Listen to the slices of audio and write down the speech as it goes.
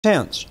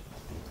tenths.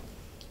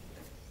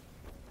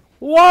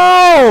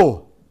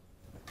 Whoa!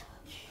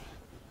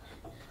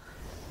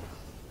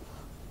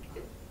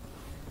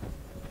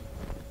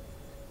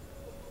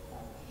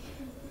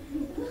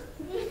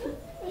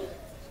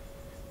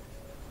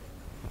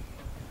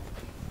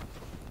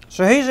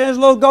 So he's in his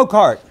little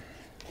go-kart.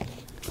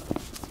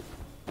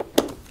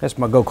 That's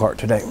my go-kart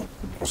today.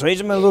 So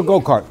he's in my little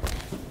go-kart.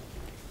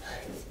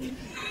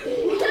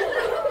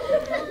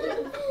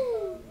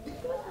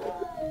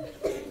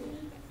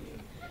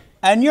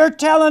 And you're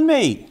telling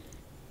me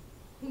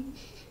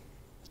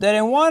that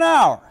in 1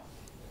 hour,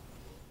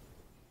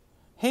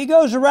 he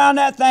goes around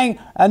that thing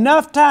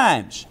enough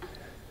times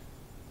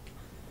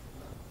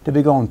to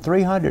be going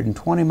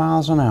 320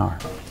 miles an hour.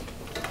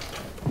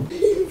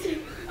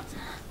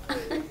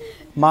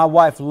 My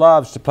wife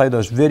loves to play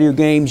those video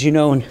games, you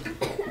know, and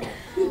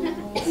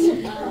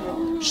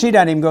she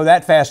doesn't even go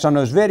that fast on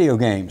those video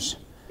games.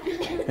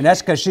 And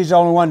that's because she's the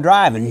only one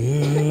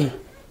driving.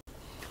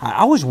 I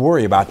always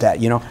worry about that,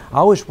 you know. I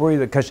always worry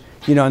that because,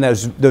 you know, in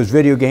those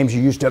video games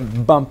you used to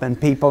bumping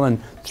people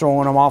and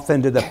throwing them off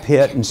into the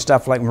pit and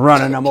stuff, like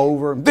running them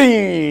over,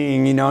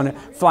 bing, you know, and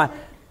flying.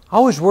 I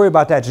always worry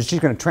about that, so she's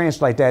going to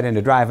translate that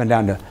into driving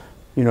down to,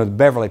 you know, the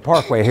Beverly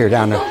Parkway here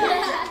down there.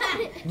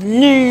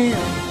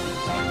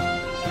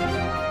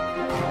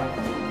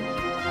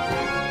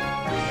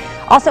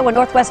 Also in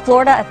Northwest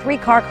Florida, a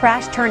 3-car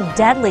crash turned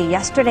deadly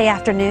yesterday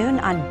afternoon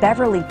on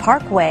Beverly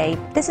Parkway.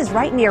 This is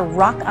right near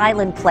Rock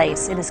Island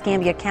Place in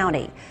Escambia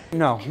County.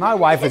 No, my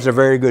wife is a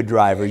very good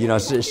driver. You know,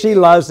 she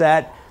loves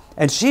that,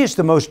 and she is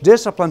the most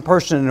disciplined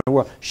person in the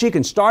world. She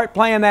can start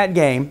playing that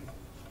game,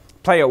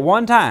 play it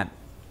one time,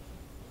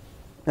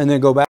 and then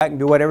go back and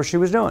do whatever she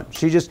was doing.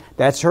 She just,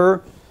 that's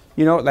her,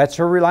 you know, that's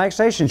her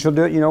relaxation. She'll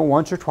do it, you know,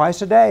 once or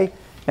twice a day,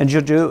 and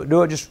she'll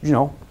do it just, you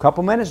know, a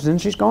couple minutes, and then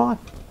she's gone.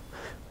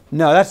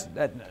 No, that's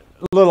a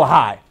little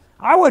high.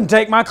 I wouldn't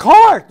take my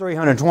car at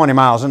 320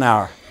 miles an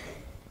hour.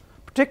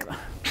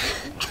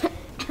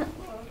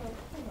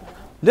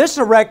 This is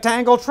a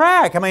rectangle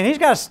track. I mean, he's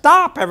got to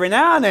stop every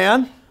now and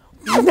then.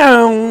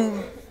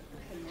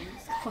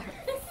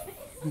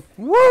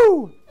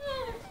 Woo!